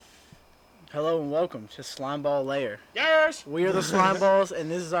Hello and welcome to Slimeball Lair. Yes! We are the Slimeballs, and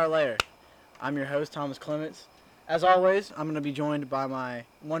this is our lair. I'm your host, Thomas Clements. As always, I'm going to be joined by my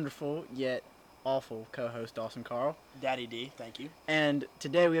wonderful yet awful co-host, Dawson Carl. Daddy D, thank you. And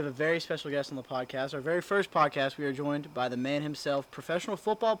today we have a very special guest on the podcast. Our very first podcast, we are joined by the man himself, professional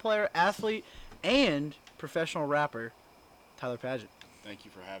football player, athlete, and professional rapper, Tyler Padget. Thank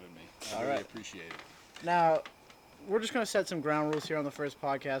you for having me. I really appreciate it. Now, we're just going to set some ground rules here on the first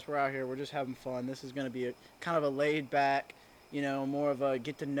podcast. We're out here. We're just having fun. This is going to be a kind of a laid-back, more of a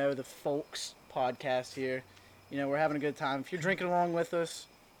get-to-know-the-folks podcast here. We're having a good time. If you're drinking along with us,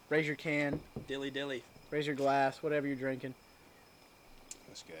 raise your can. Dilly dilly. Raise your glass, whatever you're drinking.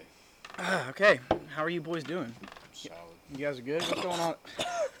 That's gay. Okay. How are you boys doing? Solid. You guys are good? What's going on?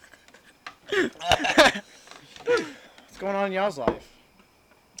 What's going on in y'all's life?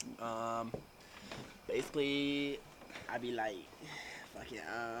 Basically, I'd be like, fuck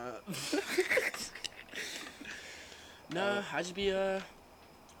yeah. No, I just be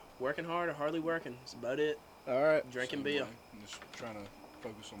working hard or hardly working. That's about it. All right. Drinking beer. I'm just trying to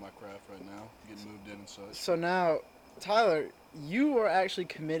focus on my craft right now, getting moved in and such. So now, Tyler, you are actually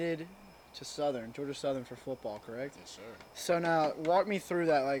committed to Georgia Southern for football, correct? Yes, sir. So now, walk me through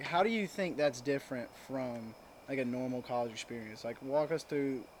that. Like, how do you think that's different from like a normal college experience? Like, walk us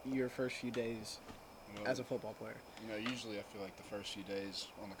through your first few days as a football player. Usually I feel like the first few days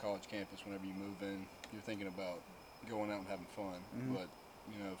on the college campus, whenever you move in, you're thinking about going out and having fun. Mm-hmm. But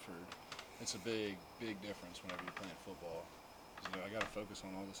it's a big difference whenever you're playing football. 'Cause, I got to focus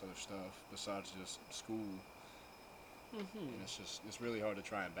on all this other stuff besides just school. Mm-hmm. And it's really hard to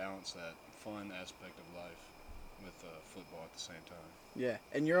try and balance that fun aspect of life with football at the same time. Yeah,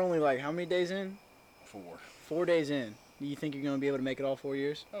 and you're only like how many days in? 4. 4 days in. Do you think you're going to be able to make it all 4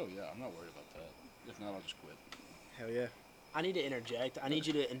 years? Oh yeah, I'm not worried about that. If not, I'll just quit. Hell yeah. I need to interject. I need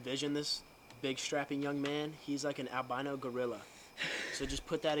you to envision this big strapping young man. He's like an albino gorilla. So just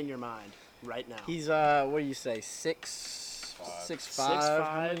put that in your mind right now. He's what do you say? 6'5".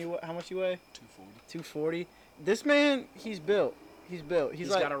 6'5". How much you weigh? 240. 240. This man, he's built. He's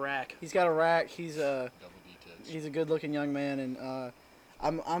like, got a rack. He's got a rack. He's Double D tits. He's a good-looking young man, and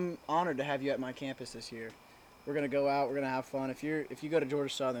I'm honored to have you at my campus this year. We're gonna go out. We're gonna have fun. If you go to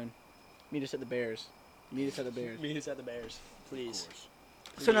Georgia Southern, meet us at the Bears. Meet us at the Bears. Meet us at the Bears, please. Of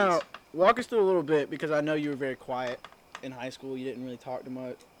course. So now, walk us through a little bit, because I know you were very quiet in high school. You didn't really talk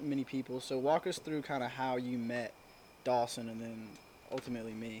to many people. So walk us through kind of how you met Dawson and then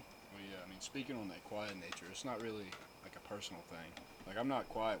ultimately me. Well, yeah, speaking on that quiet nature, it's not really like a personal thing. Like, I'm not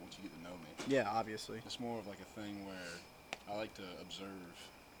quiet once you get to know me. Yeah, obviously. It's more of like a thing where I like to observe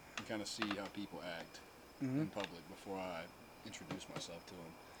and kind of see how people act in public before I introduce myself to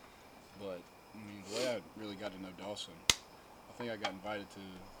them. But, the way I really got to know Dawson, I think I got invited to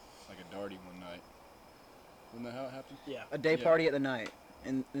like a darty one night. Wasn't that how it happened? Yeah. A day party at the night.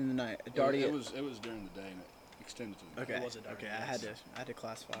 In the night. A darty. It was during the day and it extended to the night. Okay. It was a darty, Okay. I yes. had to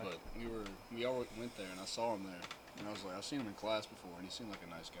classify. But we all went there, and I saw him there, and I was like, I've seen him in class before, and he seemed like a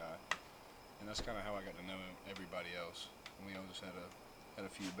nice guy, and that's kind of how I got to know everybody else. And we all just had a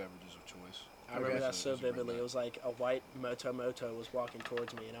few beverages of choice. I remember that so it was a great vividly. night. It was like a white moto was walking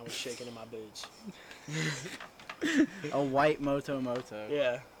towards me, and I was shaking in my boots. A white moto.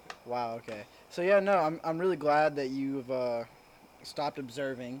 Yeah. Wow. Okay. So yeah, no, I'm really glad that you've stopped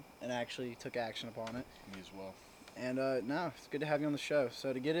observing and actually took action upon it. Me as well. And no, it's good to have you on the show.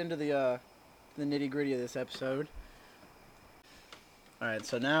 So to get into the nitty gritty of this episode. All right.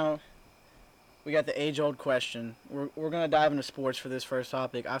 So now we got the age-old question. We're gonna dive into sports for this first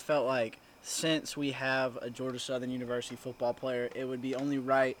topic. I felt like since we have a Georgia Southern University football player, it would be only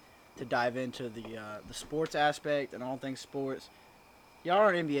right to dive into the sports aspect and all things sports. Y'all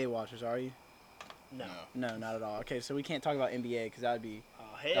aren't NBA watchers, are you? No. No, not at all. Okay, so we can't talk about NBA because that would be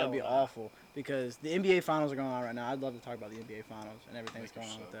Hell no. awful. Because the NBA finals are going on right now. I'd love to talk about the NBA finals and everything that's going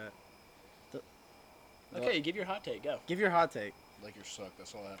on with that. Okay, give your hot take. Go. Give your hot take. Lakers suck.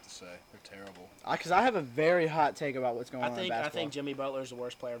 That's all I have to say. They're terrible. Because I have a very hot take about what's going on in basketball. I think Jimmy Butler's the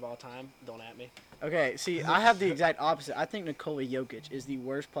worst player of all time. Don't at me. Okay, see, I have the exact opposite. I think Nikola Jokic is the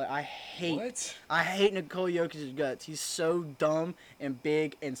worst player. I hate Nikola Jokic's guts. He's so dumb and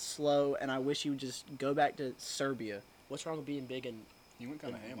big and slow, and I wish he would just go back to Serbia. What's wrong with being big and He went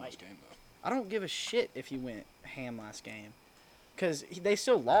kind of ham white? last game, though. I don't give a shit if he went ham last game. Because they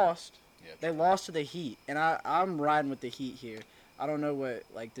still lost. Yeah, They lost to the Heat, and I'm riding with the Heat here. I don't know what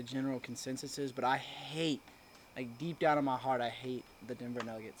like the general consensus is, but I hate, like deep down in my heart, I hate the Denver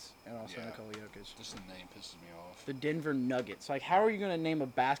Nuggets and also Nikola Jokic. Just the name pisses me off. The Denver Nuggets. Like, how are you going to name a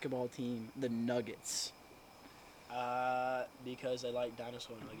basketball team the Nuggets? Because they like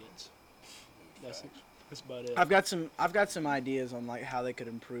dinosaur nuggets. That's Facts. that's about it. I've got some ideas on like how they could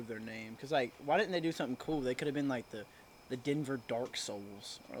improve their name. Cause like, why didn't they do something cool? They could have been like the Denver Dark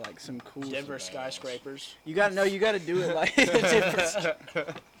Souls or like some cool. Denver badass. skyscrapers. You got no. You got to do it like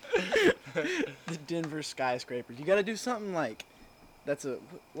the Denver skyscrapers. You got to do something like that's a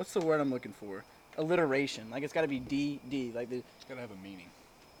what's the word I'm looking for? Alliteration. Like it's got to be D like the It's gotta have a meaning.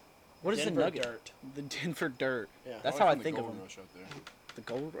 what is Denver the nugget? dirt. The Denver Dirt. Yeah. That's Probably how I from the think of Gold them. Rush up there. The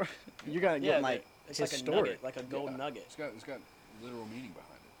gold. You're gonna Yeah, get like it's like a historic. nugget, like a gold Yeah. nugget. It's got literal meaning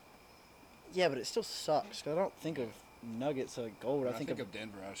behind it. Yeah, but it still sucks. 'Cause I don't think of nuggets like gold. When I think of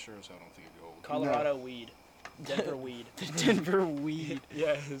Denver, I sure as hell don't think of gold. Colorado weed. Denver weed. the Denver weed.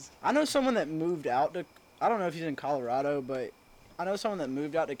 Yes. I know someone that moved out to. I don't know if he's in Colorado, but I know someone that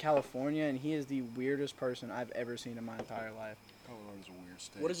moved out to California, and he is the weirdest person I've ever seen in my entire life. Colorado's a weird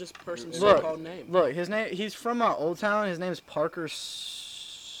state. What is this person's Look. so-called name? Look, his name. He's from Old Town. His name is Parker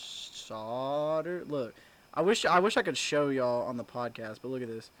Sauter. Look, I wish I could show y'all on the podcast, but look at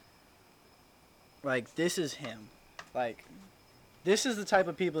this. Like this is him. Like this is the type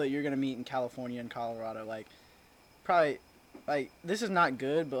of people that you're gonna meet in California and Colorado. Like probably like this is not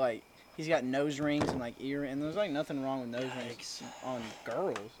good, but like he's got nose rings and like ear, and there's like nothing wrong with nose rings on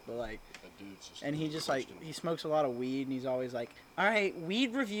girls, but like. That dude's just And he just like he smokes a lot of weed, and he's always like, "All right,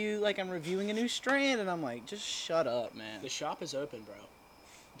 weed review, like I'm reviewing a new strand," and I'm like, "Just shut up, man." The shop is open, bro.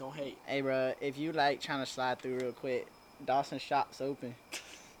 Don't hate. Hey, bro, if you like trying to slide through real quick, Dawson's shop's open.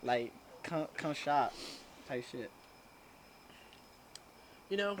 Like, come shop, type shit.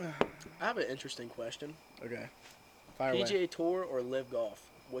 You know, I have an interesting question. Okay, fire away. PGA Tour or Live Golf?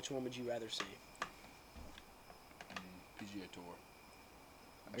 Which one would you rather see? PGA Tour.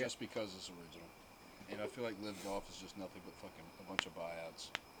 Okay. Just because it's original. And I feel like Live Golf is just nothing but fucking a bunch of buyouts.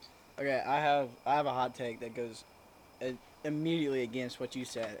 Okay, I have a hot take that goes immediately against what you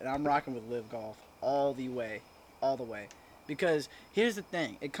said, and I'm rocking with Live Golf all the way, because here's the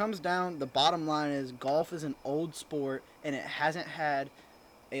thing: it comes down. The bottom line is golf is an old sport, and it hasn't had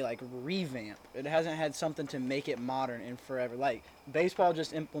a like revamp. It hasn't had something to make it modern in forever. Like baseball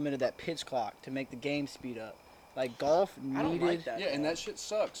just implemented that pitch clock to make the game speed up. Like golf needed. I don't like that. Yeah, and that shit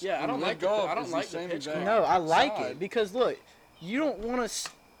sucks. Yeah, I And don't Live like the- Golf I don't is like the the same pitch exact clock. No, I like side. it because look, you don't want to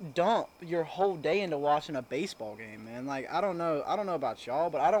dump your whole day into watching a baseball game, man. Like I don't know about y'all,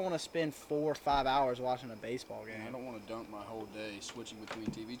 but I don't want to spend 4 or 5 hours watching a baseball And I game. don't want to dump my whole day switching between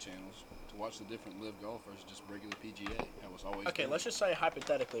TV channels to watch the different Live Golf versus just regular PGA. That was always Okay, done. let's just say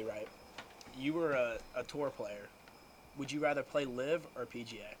hypothetically, right? You were a tour player. Would you rather play Live or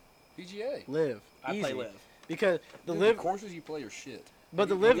PGA? PGA. Live, I easy. play Live. because the Dude, live, the courses you play are shit. but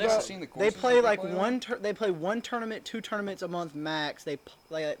the You- live you guys golf, seen the they courses play that like on? they play one tournament, 2 tournaments a month max. They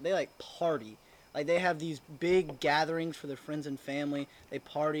like party, like they have these big gatherings for their friends and family. They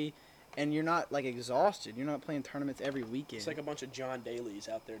party, and you're not like exhausted. You're not playing tournaments every weekend. It's like a bunch of John Daly's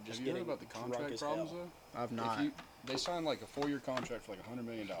out there just Have you heard getting about the drunk contract as problems hell. though? I've not. They signed like a 4-year contract for like $100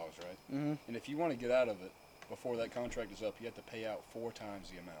 million, right? Mhm. And if you want to get out of it before that contract is up, you have to pay out 4 times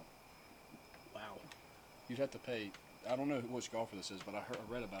the amount. Wow. You'd have to pay. I don't know which golfer this is, but I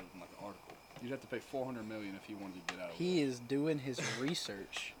read about it in like an article. You'd have to pay $400 million if you wanted to get out of it. He is doing his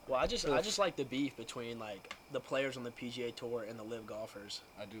research. Well, I just like the beef between like the players on the PGA Tour and the Live golfers.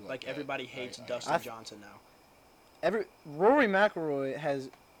 I do Like that. everybody hates I- Dustin I've- Johnson now. Rory McIlroy has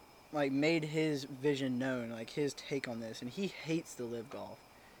like made his vision known, like his take on this, and he hates the live golf.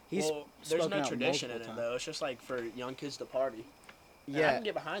 He's Well, there's spoken no out tradition in multiple it times. though. It's just like for young kids to party. And I Yeah, can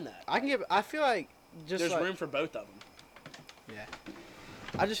get behind that. I feel like just There's like, room for both of them. yeah.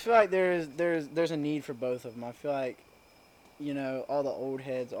 I just feel like there's a need for both of them. I feel like, you know, all the old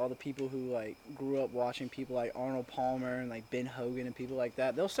heads, all the people who like grew up watching people like Arnold Palmer and like Ben Hogan and people like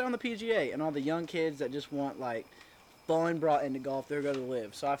that, they'll stay on the PGA, and all the young kids that just want like fun brought into golf, they're going to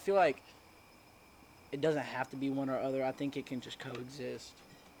live. So I feel like it doesn't have to be one or other. I think it can just coexist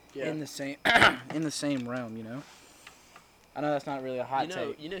Yeah. in the same in the same realm. You know. I know that's not really a hot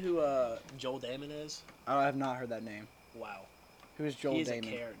take. You know who Joel Damon is? I have not heard that name. Wow. Who is Joel He's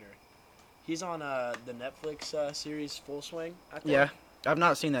Damon? a character. He's on the Netflix series Full Swing, I think. Yeah, I've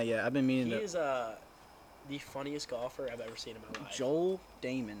not seen that yet. I've been meaning He to. is the funniest golfer I've ever seen in my life. Joel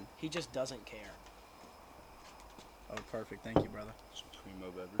Damon. He just doesn't care. Oh, perfect. Thank you, brother. Some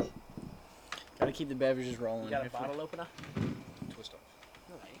Primo beverage. Gotta keep the beverages rolling. You got a If we- bottle opener? Twist off.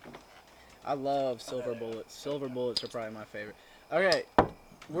 Alright. I love silver bullets. Silver bullets are probably my favorite. Okay,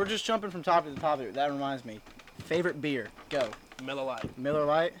 we're just jumping from topic to topic. That reminds me. Favorite beer? Go. Miller Lite. Miller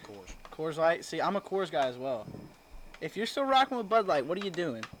Lite? Of course. Coors Light? See, I'm a Coors guy as well. If you're still rocking with Bud Light, what are you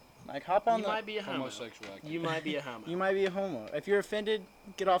doing? Like, hop on You might be a homo. Homosexual activity. You might be a homo. You might be a homo. If you're offended,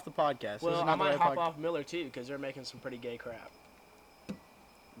 get off the podcast. This Well, is I not the might right hop podcast. off Miller too because they're making some pretty gay crap.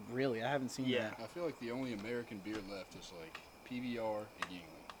 Really, I haven't seen Yeah. that. I feel like the only American beer left is like PBR and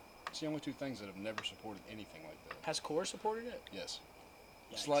Yingling. It's the only two things that have never supported anything like that. Has Coors supported it? Yes.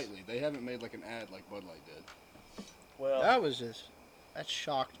 Yikes. Slightly. They haven't made like an ad like Bud Light did. Well, That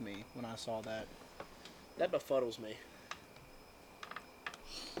shocked me when I saw that. that befuddles me.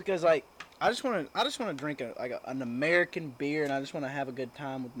 Because like I just want to drink an American beer, and I just want to have a good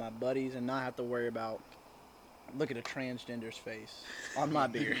time with my buddies and not have to worry about look at a transgender's face on my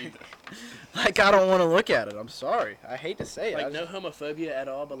beer. Like, I don't want to look at it. I'm sorry. I hate to say it. Like, no homophobia at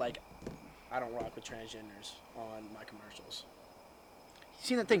all, but like, I don't rock with transgenders on my commercials. You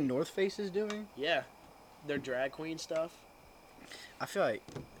seen that thing North Face is doing? Yeah, their drag queen stuff. I feel like,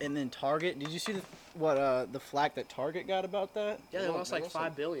 and then Target. Did you see the flack that Target got about that? Yeah, they Well, lost they like lost, $5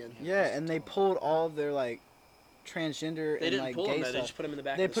 like- billion. Yeah, and they pulled all of their like transgender They and didn't like pull gay them though. stuff. They just put them in the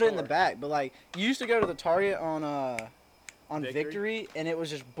back. They of the put it in the store. back, but like you used to go to the Target on Victory? Victory, and it was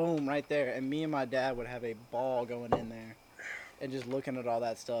just boom right there, and me and my dad would have a ball going in there, and just looking at all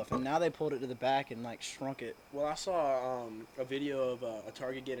that stuff. And now they pulled it to the back and like shrunk it. Well, I saw a video of a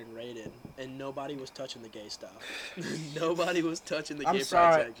Target getting raided, and nobody was touching the gay stuff. Nobody was touching the I'm gay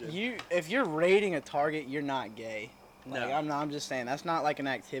sorry, pride section. if you're raiding a Target, you're not gay. Like, No. I'm just saying that's not like an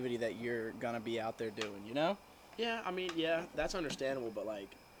activity that you're gonna be out there doing, you know? Yeah, I mean, yeah, that's understandable, but like,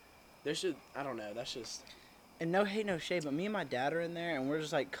 there should, I don't know, that's just. And no hate, no shade, but me and my dad are in there, and we're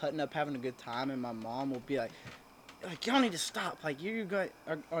just like cutting up, having a good time, and my mom will be like y'all need to stop, like you guys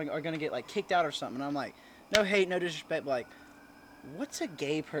are gonna get like kicked out or something. And I'm like, no hate, no disrespect, but like, what's a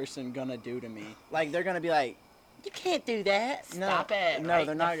gay person gonna do to me? Like, they're gonna be like, you can't do that. Stop it. No, right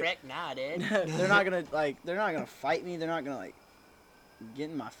they're the not. frick not, dude. They're not gonna fight me. They're not gonna like get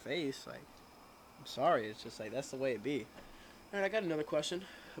in my face. Like, I'm sorry, it's just like that's the way it be. All right, I got another question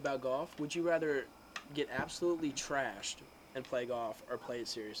about golf. Would you rather get absolutely trashed and play golf or play it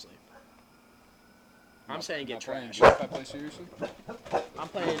seriously? I'm saying get playing trashed. golf, I play seriously.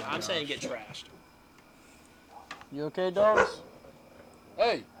 I'm saying get trashed. You okay, dogs?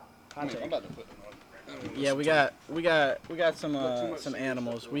 Hey, Hot I'm take. about to put them on. Yeah, we got some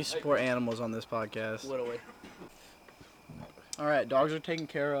animals. We support animals on this podcast. Literally. All right, dogs are taken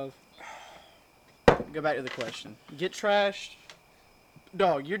care of. Go back to the question. Get trashed.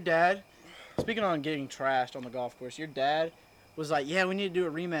 Dog, your dad, speaking on getting trashed on the golf course, your dad was like, yeah, we need to do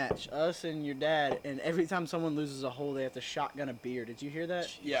a rematch, us and your dad, and every time someone loses a hole, they have to shotgun a beer. Did you hear that?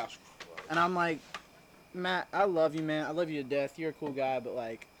 Yeah. And I'm like, Matt, I love you, man. I love you to death. You're a cool guy, but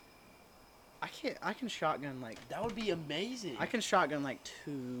like, I can shotgun like, That would be amazing. I can shotgun like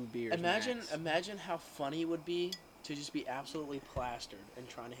 2 beers. max. Imagine how funny it would be to just be absolutely plastered and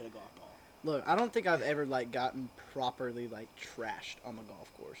trying to hit a golf ball. Look, I don't think I've ever like gotten properly like trashed on the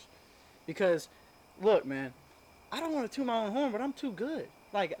golf course, because, look, man, I don't want to toot my own horn, but I'm too good.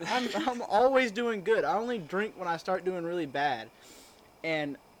 Like I'm always doing good. I only drink when I start doing really bad,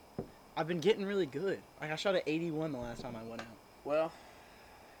 and I've been getting really good. Like I shot at 81 the last time I went out. Well,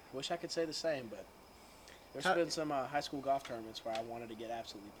 wish I could say the same, but there's How- been some high school golf tournaments where I wanted to get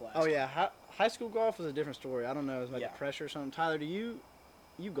absolutely plastered. Oh yeah, high school golf is a different story. I don't know, it's like Yeah. the pressure or something. Tyler, do you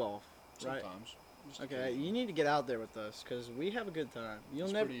golf? Right. Sometimes. Just Okay, occasionally. you need to get out there with us because we have a good time. You'll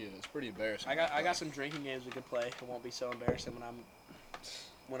It's never. it's pretty embarrassing. I got some drinking games we could play. It won't be so embarrassing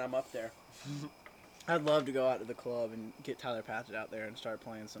when I'm up there. I'd love to go out to the club and get Tyler Padget out there and start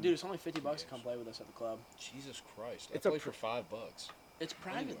playing some. Dude, it's only $50 to come play with us at the club. Jesus Christ! It's I a play pr- for $5. It's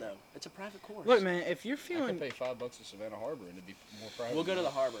private Anyway. though. It's a private course. Look, man, if you're I feeling, could pay $5 to Savannah Harbor and it'd be more private. We'll go to than the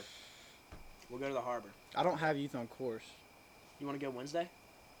that. harbor. We'll go to the harbor. I don't have youth on course. You want to go Wednesday?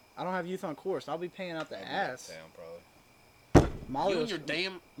 I don't have youth on course. I'll be paying out the I'll be out of ass. town, probably. Molly you will, and your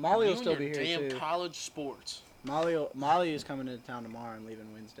damn. Molly will you still and be your here damn too. college sports. Molly is coming into town tomorrow and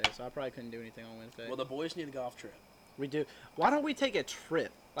leaving Wednesday, so I probably couldn't do anything on Wednesday. Well, the boys need a golf trip. We do. Why don't we take a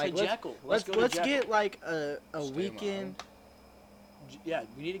trip? Like to let's Jekyll. Let's go to let's Jekyll. get like a Stay on my weekend. Yeah,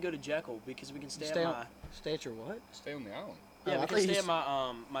 we need to go to Jekyll because we can stay, Stay at on- my. Stay at your what? Stay on the island. Yeah, Oh, I we thought can you stay s-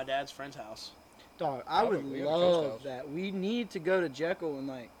 at my dad's friend's house. Dog, I would We got a coach love house. that. We need to go to Jekyll and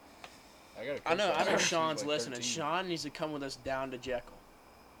like. I got a I know coach house. She's Sean's like listening. 13. Sean needs to come with us down to Jekyll.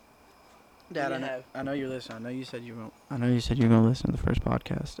 Dad, We I know, have- I know you're listening. I know you said you won't. I know you said you're gonna listen to the first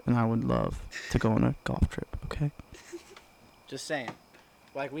podcast, and I would love to go on a golf trip. Okay. Just saying.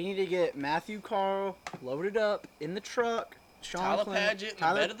 Like we need to get Matthew Carl loaded up in the truck. Sean Tyler Clement- Padgett in the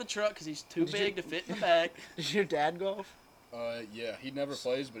Tyler, bed of the truck because he's too Did you- big to fit in the back. does your dad golf? Yeah, he never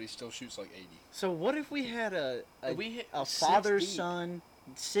plays, but he still shoots like 80. So what if we had a If we hit a 6 father deep. son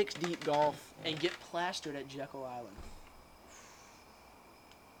 6 deep golf. and get plastered at Jekyll Island.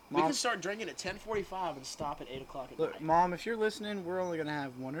 We Mom, can start drinking at 10:45 and stop at 8 o'clock at look, night. Mom, if you're listening, we're only gonna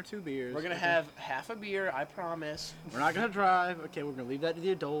have 1 or 2 beers. We're gonna okay? have half a beer, I promise. We're not gonna drive. Okay, we're gonna leave that to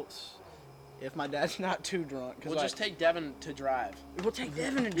the adults. If my dad's not too drunk, 'cause We'll just take Devin to drive. we'll take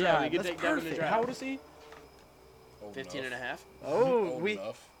Devin to drive. Yeah, we can That's take Devin to perfect. drive. How old is he? Old 15 and a enough. half. Oh, Old we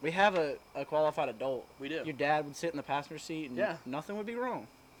enough. have a qualified adult. We do. Your dad would sit in the passenger seat, and Yeah. nothing would be wrong.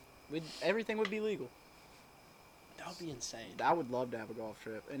 Everything would be legal. That would be insane. I would love to have a golf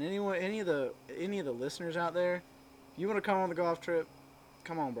trip. And anyone, any of the listeners out there, if you want to come on the golf trip,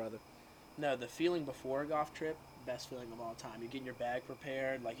 come on, brother. No, the feeling before a golf trip, best feeling of all time. You're getting your bag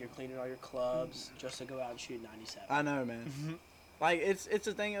prepared, like you're cleaning all your clubs, just to go out and shoot 97. I know, man. Like it's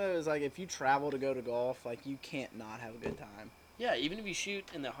the thing though, is like if you travel to go to golf, like you can't not have a good time. Yeah, even if you shoot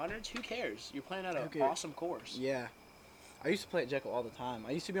in the hundreds, who cares? You're playing at an cares? awesome course. Yeah. I used to play at Jekyll all the time.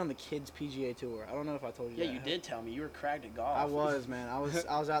 I used to be on the kids PGA Tour. I don't know if I told you Yeah, that. you did tell me you were cracked at golf. I was, man. I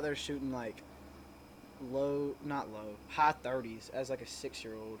was out there shooting like high 30s as like a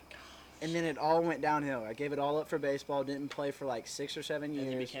 6-year-old. And then it all went downhill. I gave it all up for baseball, didn't play for like 6 or 7 years.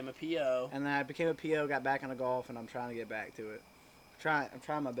 And you became a PO. And then I became a PO, got back into golf, and I'm trying to get back to it. I'm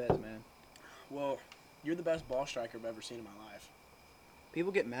trying my best, man. Well, you're the best ball striker I've ever seen in my life.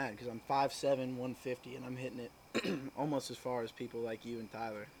 People get mad because I'm 5'7", 150, and I'm hitting it almost as far as people like you and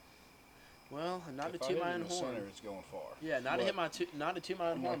Tyler. Well, not If to I toot hit my it own in the horn. center, it's going far. Yeah, not to toot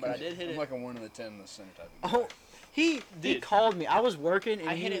my own horn, but I did hit I'm it. like a 1 in the 10 in the center type of guy. Oh, he Dude. called me. I was working, and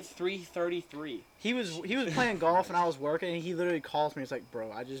I hit it 333. He was playing golf, and I was working, and he literally calls me. He's like,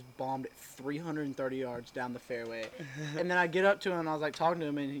 "Bro, I just bombed it 330 yards down the fairway." And then I get up to him, and I was like talking to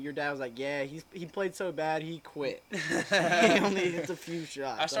him, and your dad was like, "Yeah, he played so bad, he quit. He only hits a few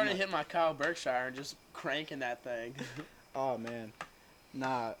shots." I started I'm like, hitting my Kyle Berkshire and just cranking that thing. Oh man,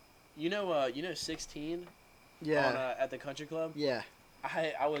 nah, You know 16 yeah, on, at the country club? yeah.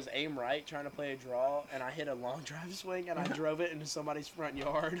 I was aim right trying to play a draw, and I hit a long drive swing, and I drove it into somebody's front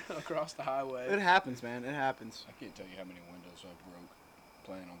yard across the It highway. happens, man. It happens. I can't tell you how many windows I broke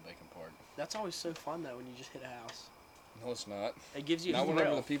playing on Bacon Park. That's always so fun, though, when you just hit a house. No, it's not. It gives you a Not whenever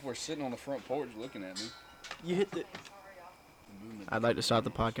thrill. the people are sitting on the front porch looking at me. You hit the. The moon I'd like to stop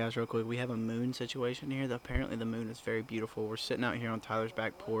the podcast real quick. We have a moon situation here. Apparently, the moon is very beautiful. We're sitting out here on Tyler's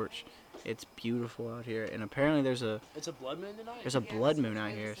back porch. It's beautiful out here, and apparently there's a It's a blood moon tonight? blood moon out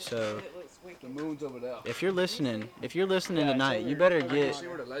here. So The moon's over there. if you're listening Yeah, tonight, it's you over- better over get on- See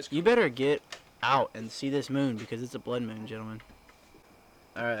where the lights you come better get out and see this moon because it's a blood moon, gentlemen.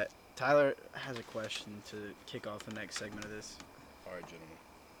 All right, Tyler has a question to kick off the next segment of this. All right, gentlemen.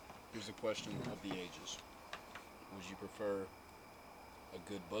 Here's a question of the ages. Would you prefer a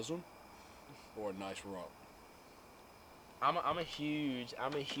good bosom or a nice rump? I'm a huge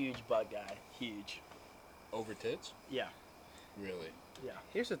butt guy. Huge. Over tits? Yeah. Really? Yeah.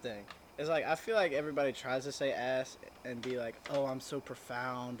 Here's the thing: is like I feel like everybody tries to say ass and be like, "Oh, I'm so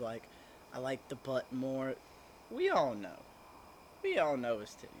profound. Like, I like the butt more." We all know. We all know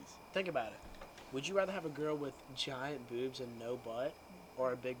it's titties. Think about it. Would you rather have a girl with giant boobs and no butt,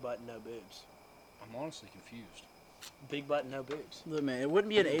 or a big butt and no boobs? I'm honestly confused. Big butt and no boobs. Look, man, it wouldn't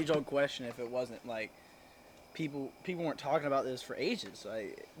be an age-old question if it wasn't like people weren't talking about this for ages.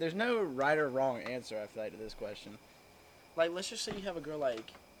 Like, there's no right or wrong answer. I feel like to this question. Like, let's just say you have a girl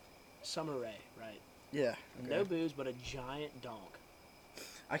like Summer Rae, right? Yeah. No boobs, but a giant donk.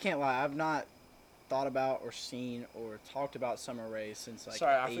 I can't lie. I've not thought about or seen or talked about Summer Rae since like.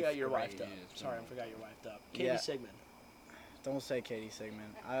 Sorry, I 8th forgot you're grade. wifed up. Yeah, it's Sorry, I been- forgot you're wifed up. Katie Yeah. Sigmund. Don't say Katie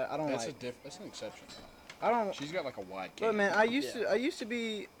Sigmund. I don't That's like. that's an exception. I don't. She's got like a wide Look, cake. man. I used Yeah.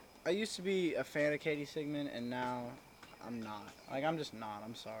 to be a fan of Katie Sigmund, and now I'm not. Like, I'm just not.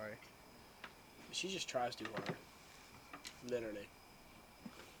 I'm sorry. She just tries too hard. Literally.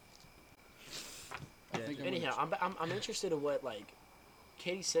 I think I'm Anyhow, gonna- I'm interested in what, like,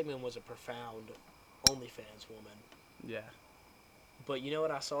 Katie Sigmund was a profound OnlyFans woman. Yeah. But you know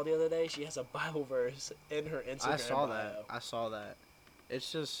what I saw the other day? She has a Bible verse in her Instagram I saw bio. that. I saw that.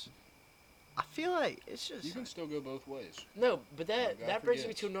 It's just. I feel like it's just. you can still go both ways. No, but God that brings me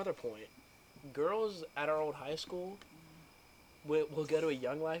forgets. to another point. Girls at our old high school will go to a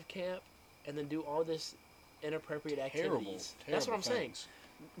Young Life camp and then do all this inappropriate activities. That's what I'm saying.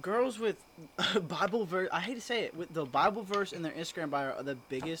 Girls with Bible verse. I hate to say it. With the Bible verse in their Instagram bio are the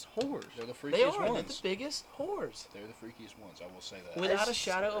biggest whores. They're the They freakiest are. They're ones. the biggest whores. They're the freakiest ones. I will say that. Without a It's-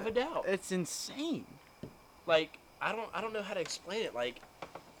 shadow of a doubt. It's insane. Like, I don't know how to explain it. Like,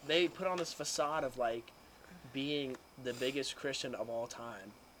 they put on this facade of, like, being the biggest Christian of all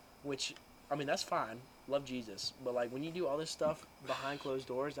time. Which, I mean, that's fine. love Jesus, but like when you do all this stuff behind closed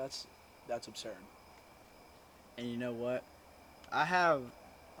doors, that's absurd. And you know what? I have,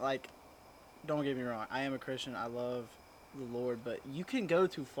 like, don't get me wrong. I am a Christian. I love the Lord, but you can go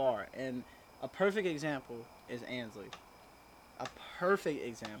too far. And a perfect example is Ansley. A perfect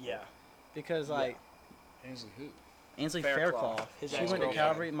example. Yeah. Because, like, Ainsley who? Ansley Faircloth, Faircloth, his she went to ex-girlfriend.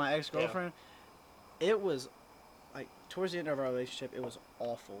 Calvary, my ex-girlfriend. It was, like, towards the end of our relationship, it was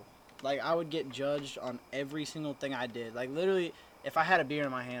awful. Like, I would get judged on every single thing I did. Like, literally, if I had a beer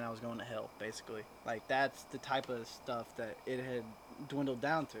in my hand, I was going to hell, basically. Like, that's the type of stuff that it had dwindled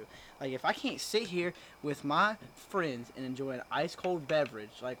down to. Like, if I can't sit here with my friends and enjoy an ice-cold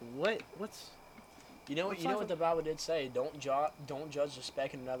beverage, like, what's... You know What's what life- the Bible did say? Don't judge the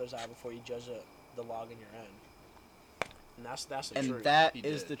speck in another's eye before you judge the log in your own. And that's the And truth. that He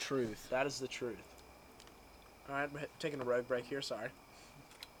is did. the truth. That is the truth. All right, we're taking a road break here. Sorry.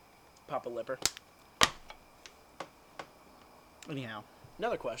 Papa Lipper. Anyhow.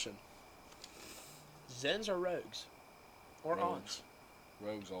 Another question. Zens or rogues? Or Rogues. ons?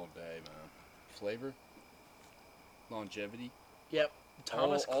 Rogues all day, man. Flavor, longevity, Yep.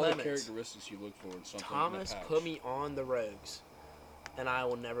 Thomas all the Clements. characteristics you look for in something. Thomas in a pouch. put me on the rogues, and I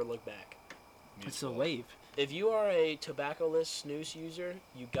will never look back. Me It's as a well. wave. If you are a tobacco-less snooze user,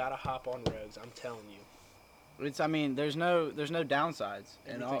 you gotta hop on rogues. I'm telling you. It's, I mean, there's no downsides.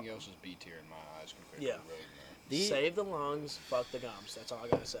 And Everything all, else is B tier in my eyes compared Yeah. to the Rogue, man. Save the lungs, fuck the gums. That's all I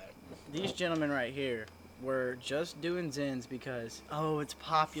gotta say. these gentlemen right here were just doing Zins because, oh, it's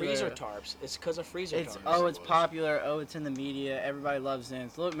popular. Freezer tarps. It's because of freezer It's tarps. oh, it's popular. Oh, it's in the media. Everybody loves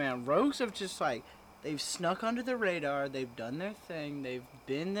Zins. Look, man, rogues have just like they've snuck under the radar. They've done their thing. They've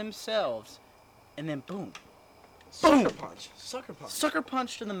been themselves, and then boom, Sucker boom. punch. Sucker punch. sucker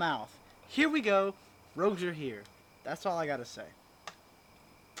punched in the mouth. Here we go. Rogues are here. That's all I gotta say.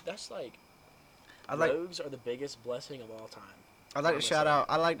 That's like I'd like rogues are the biggest blessing of all time. I'd like to honestly. shout out.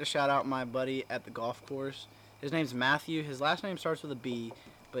 I'd like to shout out my buddy at the golf course. His name's Matthew. His last name starts with a B,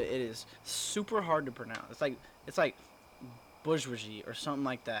 but it is super hard to pronounce. It's like bourgeoisie or something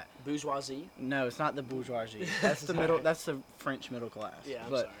like that. Bourgeoisie. No, it's not the bourgeoisie. That's the middle. That's the French middle class. Yeah, I'm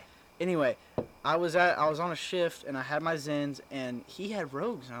but sorry. anyway, I was on a shift and I had my Zens and he had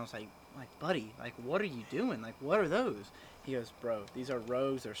rogues and I was like, buddy, like what are you doing? Like what are those? He goes, bro, these are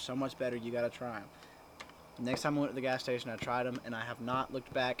rogues. They're so much better. You gotta try them. Next time I went to the gas station, I tried them and I have not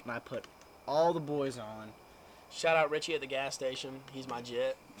looked back. And I put all the boys on. Shout out Richie at the gas station. He's my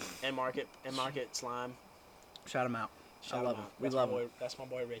jet. And Market Slime. Shout them out. Shout I love him him. out. We That's love my him. boy, that's my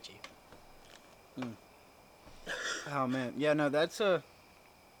boy Richie. Oh man, yeah, no, that's a.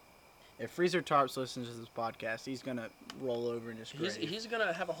 If Freezer Tarps listens to this podcast, he's gonna roll over in his grave. He's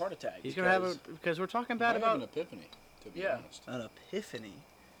gonna have a heart attack. He's gonna have a because we're talking bad Might have about an epiphany, to be Yeah. honest. an epiphany.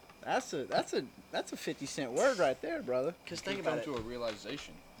 That's a 50-cent word right there, brother. Because You think about it. come to a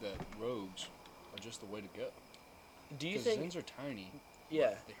realization that rogues are just the way to go. Do you Because think? Zins are tiny.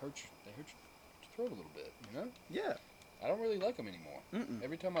 Yeah. They hurt your throat a little bit, you know? Yeah. I don't really like them anymore. Mm-mm.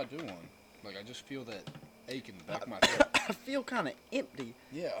 Every time I do one, like I just feel that ache in the back of my throat. I feel kind of empty.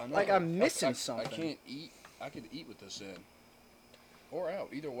 Yeah, I know. Like I'm missing I something. can't eat. I could eat with this in, or out.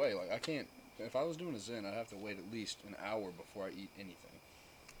 Either way, like I can't. If I was doing a Zen, I'd have to wait at least an hour before I eat anything.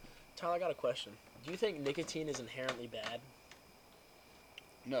 Tyler, I got a question. Do you think nicotine is inherently bad?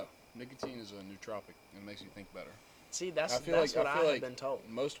 No, nicotine is a nootropic. It makes you think better. See, that's I feel what like- I I feel have like- been told.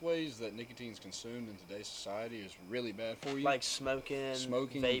 Most ways that nicotine is consumed in today's society is really bad for you. Like smoking,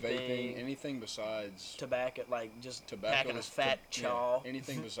 smoking, vaping, anything besides tobacco, like just tobacco, packing a fat chaw.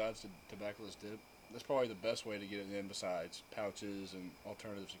 anything besides tobaccoless dip. That's probably the best way to get it in besides pouches and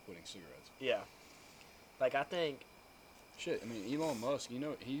alternatives to quitting cigarettes. Yeah. Like I think Shit, I mean Elon Musk, you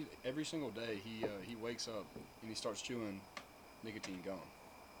know, he every single day he wakes up and he starts chewing nicotine gum.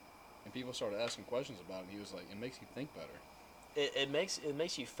 And people started asking questions about it and he was like, it makes you think better. it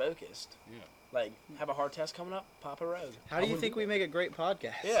makes you focused. Yeah. Like have a hard test coming up, pop a rogue. How do you think we make a great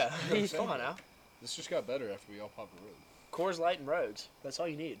podcast? Yeah. He's Come on now. This just got better after we all popped the road. Coors Light and rogues. That's all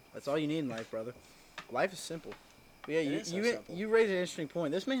you need. That's all you need in life, brother. Life is simple. But yeah, It is so you simple. you raised an interesting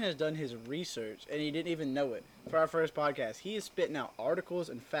point. This man has done his research, and he didn't even know it. For our first podcast, he is spitting out articles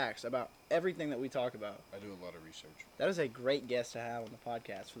and facts about everything that we talk about. I do a lot of research. That is a great guest to have on the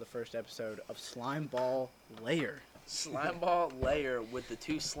podcast for the first episode of Slime Ball Layer. Slimeball layer with the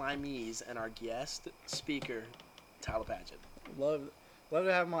two slimies and our guest speaker, Tyler Padget. Love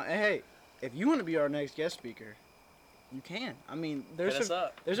to have him on. And hey, if you want to be our next guest speaker, you can. I mean, Hit us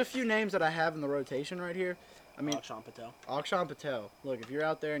up. there's a few names that I have in the rotation right here. I mean, Akshan Patel. Akshan Patel. Look, if you're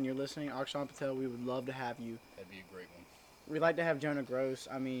out there and you're listening, Akshan Patel, we would love to have you. That'd be a great one. We'd like to have Jonah Gross.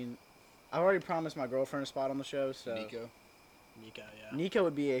 I mean, I've already promised my girlfriend a spot on the show, so Nico. Nico, yeah. Nico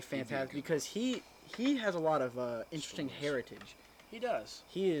would be a fantastic good because he has a lot of interesting Stories. heritage. He does.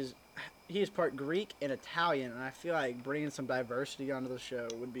 He is part Greek and Italian, and I feel like bringing some diversity onto the show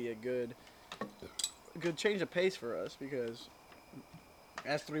would be a good change of pace for us because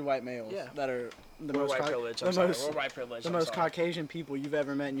as three white males Yeah. that are the We're most white ca- privilege. the I'm sorry. most We're white privilege. the I'm most sorry. Caucasian people you've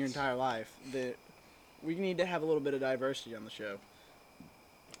ever met in your entire life, that we need to have a little bit of diversity on the show.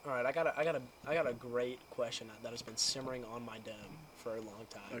 All right, I got a great question that has been simmering on my dome for a long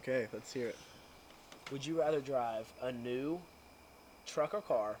time. Okay, let's hear it. Would you rather drive a new truck or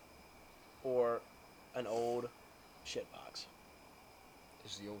car, or an old shitbox?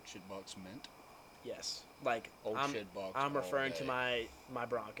 Is the old shit box mint? Yes, like Old I'm shit box. I'm all referring to day. my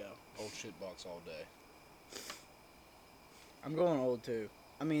Bronco. Old shit box all day. I'm going old too.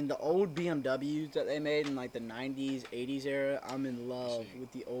 I mean, the old BMWs that they made in like the 90s, 80s era, I'm in love See.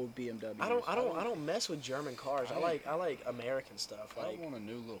 with the old BMWs. I don't mess with German cars. I like American stuff. I Like don't want a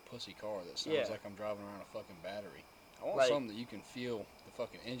new little pussy car that sounds Yeah. like I'm driving around a fucking battery. I want Like- something that you can feel the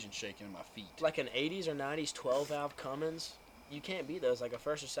fucking engine shaking in my feet. like an 80s or 90s 12 valve Cummins. You can't beat those. Like a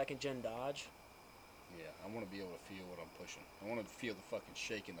first or second gen Dodge. Yeah, I want to be able to feel what I'm pushing. I want to feel the fucking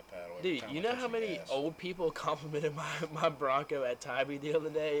shake in the paddle every Dude, time you I know touch how the many gas. old people complimented my Bronco at Tybee the other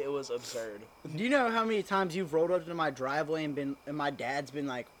day? It was absurd. Do you know how many times you've rolled up to my driveway and my dad's been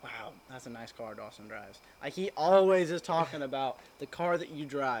like, "Wow, that's a nice car Dawson drives." Like he always is talking about the car that you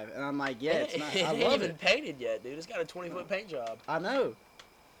drive, and I'm like, "Yeah, it's nice. It I ain't love even it. painted yet, dude. It's got a 20-foot paint job. I know."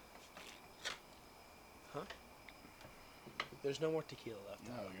 There's no more tequila left.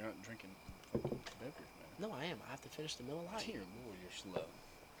 No, you're not drinking fucking beverage, man. No, I am. I have to finish the Miller Lite. Dear Lord, you're slow.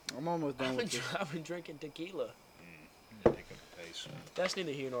 I'm almost done I've with this. been drinking tequila. You need to pick up the pace. That's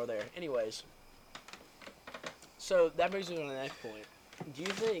neither here nor there. Anyways, so that brings me to the next point. Do you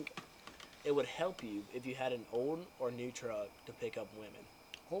think it would help you if you had an old or new truck to pick up women?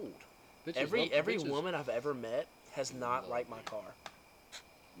 Old. Bitches Every love- bitches- woman I've ever met has not love liked my you. car.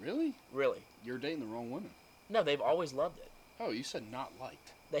 Really? Really? You're dating the wrong women. No, they've always loved it. Oh, you said not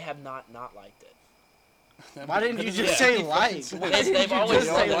liked. They have not liked it. Why didn't you just Yeah. say like? They've always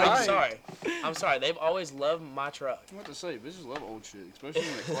just say loved. like? I'm sorry. They've always loved my truck. I'm about to say, bitches love old shit, especially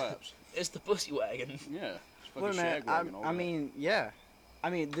when it claps. It's the pussy wagon. Yeah. It's fucking Look, man, shag wagon all I day. mean, yeah. I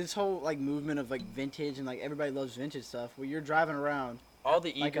mean, this whole like movement of like vintage and like everybody loves vintage stuff. Where you're driving around, All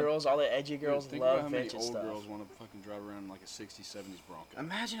the Like a- e-girls, all the edgy Dude, girls think about how love many vintage old stuff. girls want to fucking drive around in like a 60s, 70s Bronco.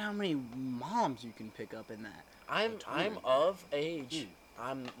 imagine how many moms you can pick up in that. I'm Totally. of age.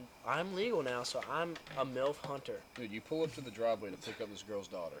 Hmm. I'm legal now, so I'm a MILF hunter. Dude, you pull up to the driveway to pick up this girl's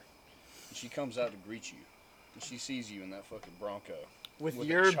daughter, and she comes out to greet you, and she sees you in that fucking Bronco. With With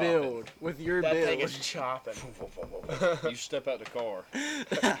your it chopping. build, with your That build. thing is chopping. You step out the car.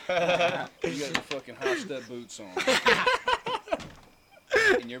 You got your fucking high step boots on.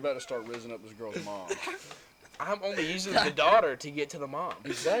 And you're about to start rizzing up this girl's mom. I'm only using the daughter to get to the mom.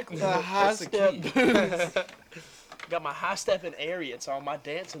 Exactly. The high That's the step key. boots. Got my high stepping Ariats on, my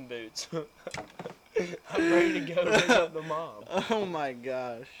dancing boots. I'm ready to go pick up the mom. Oh my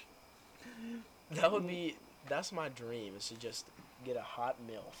gosh. That's my dream, is to just get a hot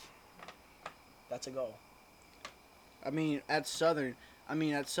MILF. That's a goal. I mean, at Southern,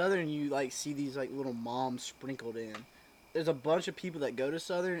 you like see these like little moms sprinkled in. There's a bunch of people that go to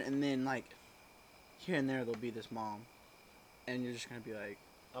Southern, and then like here and there there'll be this mom, and you're just gonna be like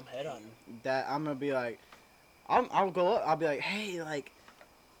I'm head hunting. that. I'm gonna be like, I'll go up. I'll be like, hey, like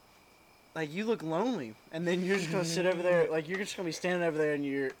you look lonely, and then you're just gonna sit over there, like you're just gonna be standing over there in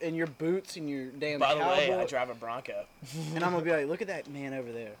your boots and your damn By the way, I cowboy, drive a Bronco. and I'm gonna be like, look at that man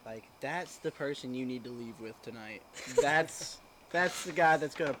over there. Like that's the person you need to leave with tonight. That's the guy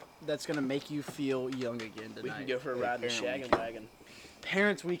that's gonna make you feel young again tonight. We can go for a Hey, ride in the parent shaggin' wagon.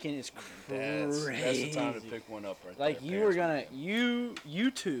 Parents' weekend is That's crazy. the time to pick one up right Like there. you were Parents' gonna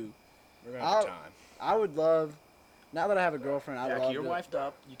you two. We're gonna have time. I would love. Now that I have a girlfriend, I Jackie, love. you're to, wifed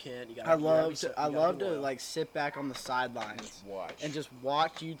up. You can't. You got. I love to like sit back on the sidelines Just watch. and just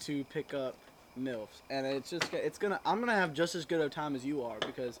watch you two pick up milfs, and I'm gonna have just as good a time as you are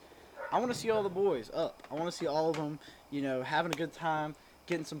because I want to see all the boys up. I want to see all of them, having a good time,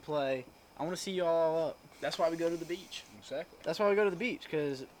 getting some play. I want to see you all up. That's why we go to the beach. Exactly. That's why we go to the beach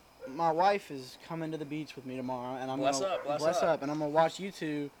because my wife is coming to the beach with me tomorrow, and I'm Bless gonna up, bless up. and I'm gonna watch you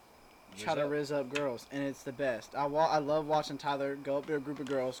two try to Rizz up. rizz up girls, and it's the best. I love watching Tyler go up to a group of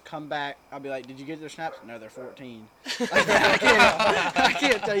girls, come back. I'll be like, "Did you get their snaps?" No, they're 14. I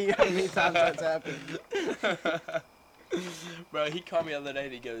can't tell you how many times that's happened. Bro, he called me the other day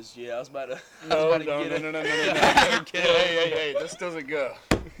and he goes, "Yeah, I was about to No, get no, it." no, no, no, no, no. Hey, this doesn't go.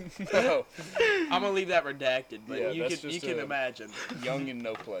 No. I'm gonna leave that redacted, but Yeah, you that's can just imagine. Young and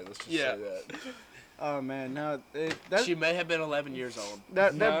no play. Let's just Yeah. say that. Oh man, no, that She may have been 11 years old.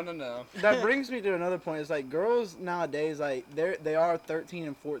 No. that brings me to another point. It's like girls nowadays, like they are 13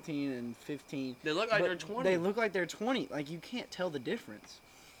 and 14 and 15. They look like but they're 20. They look like they're 20. Like you can't tell the difference.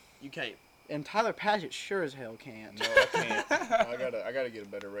 You can't. And Tyler Padget sure as hell can't. No, I can't. I gotta get a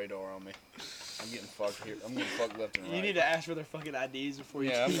better radar on me. I'm getting fucked here. I'm getting fucked left and right. You need to ask for their fucking IDs before you,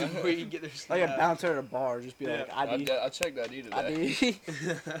 Yeah, before you get their stuff. Like a bouncer at a bar, just be Yeah. like, ID. I checked ID today.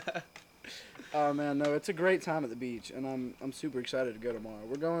 ID. Oh man, no, it's a great time at the beach, and I'm super excited to go tomorrow.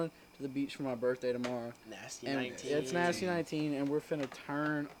 We're going to the beach for my birthday tomorrow. Nasty And 19. it's Nasty 19, and we're finna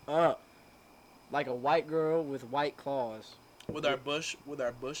turn up like a white girl with white claws. With our bush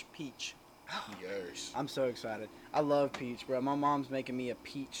peach. Yes. I'm so excited. I love peach, bro. My mom's making me a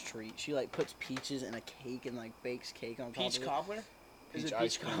peach treat. She like puts peaches in a cake and like bakes cake on top Peach of it. cobbler? Is Peach it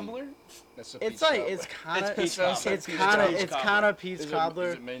ice peach cream. cobbler? That's a It's peach like cobbler. it's kind of It's peach cobbler. it's Peach kind of cobbler. it's kind of peach Is cobbler.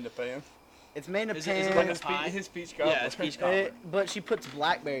 it made in the pan? It's made in a Is pan. it like a pie? His peach cobbler. Yeah, it's peach cobbler. But she puts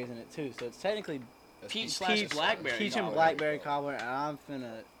blackberries in it too, so it's technically That's Peach peach slash blackberry peach and cobbler. blackberry cobbler. And I'm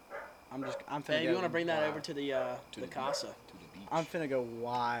finna. Hey, go you want to bring that wild. over to the casa? To the beach. I'm finna go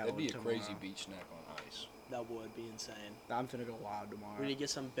wild. That'd be a tomorrow. crazy beach snack on ice. That would be insane. I'm finna go wild tomorrow. We need to get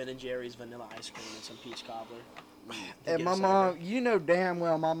some Ben & Jerry's vanilla ice cream and some peach cobbler. To And get my us mom, over. you know damn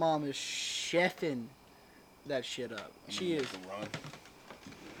well my mom is chefing that shit up. She is. The run.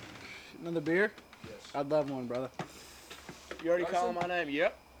 Another beer? Yes. I'd love one, brother. You already calling my name?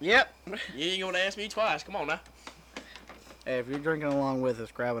 Yep. Yep. You ain't gonna ask me twice. Come on now. Hey, if you're drinking along with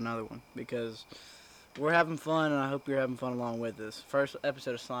us, grab another one because we're having fun, and I hope you're having fun along with us. First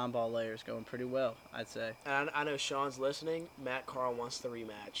episode of Slime Ball Layers going pretty well, I'd say. And I know Sean's listening. Matt Carl wants the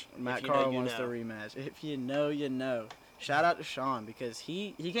rematch. Matt If you Carl know, you wants the know. rematch. If you know, you know. Shout out to Sean because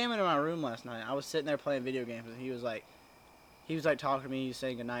he came into my room last night. I was sitting there playing video games, and he was like talking to me, he was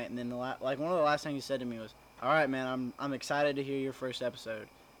saying goodnight, and then one of the last things he said to me was, "All right, man, I'm excited to hear your first episode."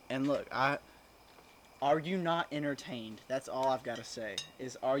 And look, are you not entertained? That's all I've got to say.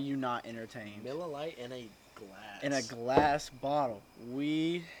 Are you not entertained? Miller Lite in a glass. In a glass bottle.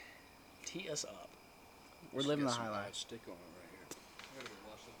 We're Tee us up. living the Got some high bad life. Stick on it right here. I gotta go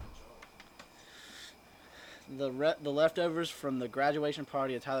wash that bitch off. The leftovers from the graduation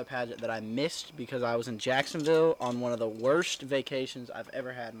party of Tyler Padget that I missed because I was in Jacksonville on one of the worst vacations I've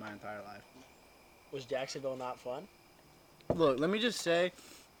ever had in my entire life. Was Jacksonville not fun? Look, let me just say,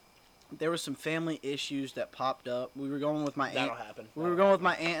 there were some family issues that popped up. We were going with my aunt. That'll happen. We were going with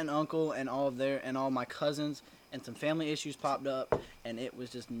my aunt and uncle and all my cousins, and some family issues popped up, and it was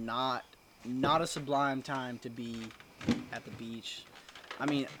just not a sublime time to be at the beach. I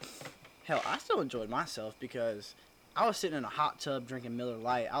mean, hell, I still enjoyed myself because I was sitting in a hot tub drinking Miller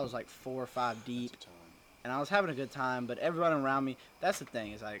Lite. I was like 4 or 5 deep, That's a time. and I was having a good time. But everyone around me, that's the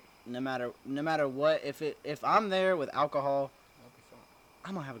thing, is like no matter what, if I'm there with alcohol, That'll be fun.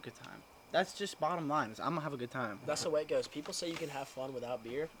 I'm gonna have a good time. That's just bottom line. Is I'm gonna have a good time. That's the way it goes. People say you can have fun without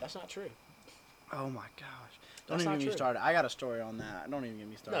beer. That's not true. Oh my gosh! Don't That's even not get me true. started. I got a story on that. Don't even get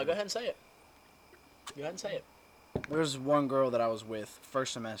me started. No, go ahead and say it. Go ahead and say it. There's one girl that I was with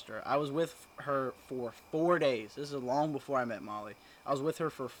first semester. I was with her for 4 days. This is long before I met Molly. I was with her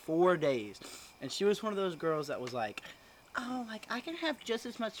for 4 days, and she was one of those girls that was like, "Oh, like I can have just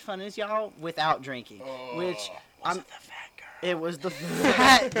as much fun as y'all without drinking," Oh. Was which it the fat girl? it was the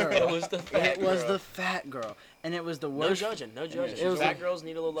fat girl. It was the fat It was girl. the fat girl, and it was the No worst. judging. No judging. it was Fat like- girls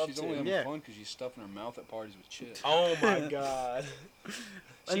need a little love She's too. only having Yeah. fun because she's stuffing her mouth at parties with chips. Oh my god.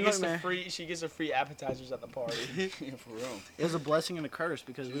 And She look, gets the man. free. She gets the free appetizers at the party. Yeah, for real. It was a blessing and a curse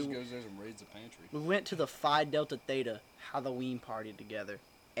because She we just goes there and raids the pantry. we went to the Phi Delta Theta Halloween party together,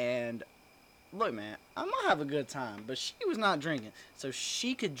 and look, man, I'm gonna have a good time, but she was not drinking, so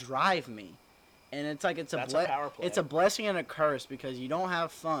she could drive me, and it's like it's That's a power play. it's a blessing and a curse because you don't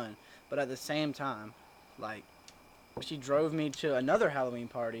have fun, but at the same time, like she drove me to another Halloween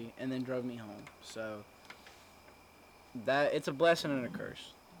party and then drove me home, so that it's a blessing and a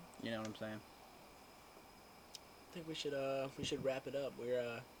curse. You know what I'm saying? I think we should wrap it up. We're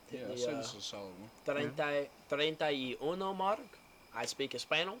Yeah, hitting I'd the say this is a solid one. 31 mark. I speak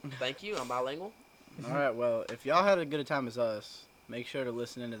Espanol. Thank you. I'm bilingual. All right, well, if y'all had a good time as us, make sure to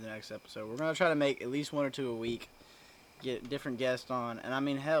listen into the next episode. We're going to try to make at least 1 or 2 a week, get different guests on. And I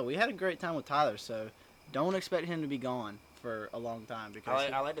mean, hell, we had a great time with Tyler, so don't expect him to be gone for a long time.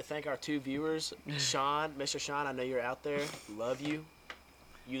 Because I like to thank our 2 viewers, Sean, Mr. Sean. I know you're out there. Love you.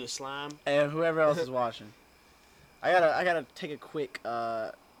 You the slime. and whoever else is watching. I gotta take a quick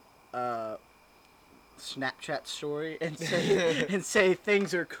Snapchat story and say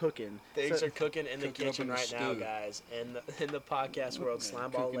things are cooking. Things are cooking in the Cooking up kitchen in the right now, stew. guys. In the podcast world,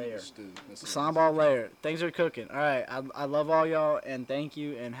 Slimeball Cooking in Layer. the stew. That's what Slime ball layer. Things are cooking. All right. I love all y'all and thank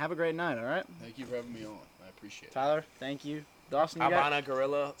you and have a great night. All right. Thank you for having me on. I appreciate it. Tyler, thank you. Dawson, you got, Albana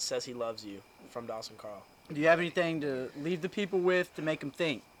Gorilla says he loves you from Dawson Carl. do you have anything to leave the people with to make them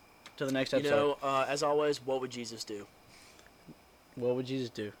think to the next episode? As always, what would Jesus do? What would Jesus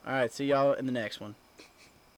do? All right. See y'all in the next one.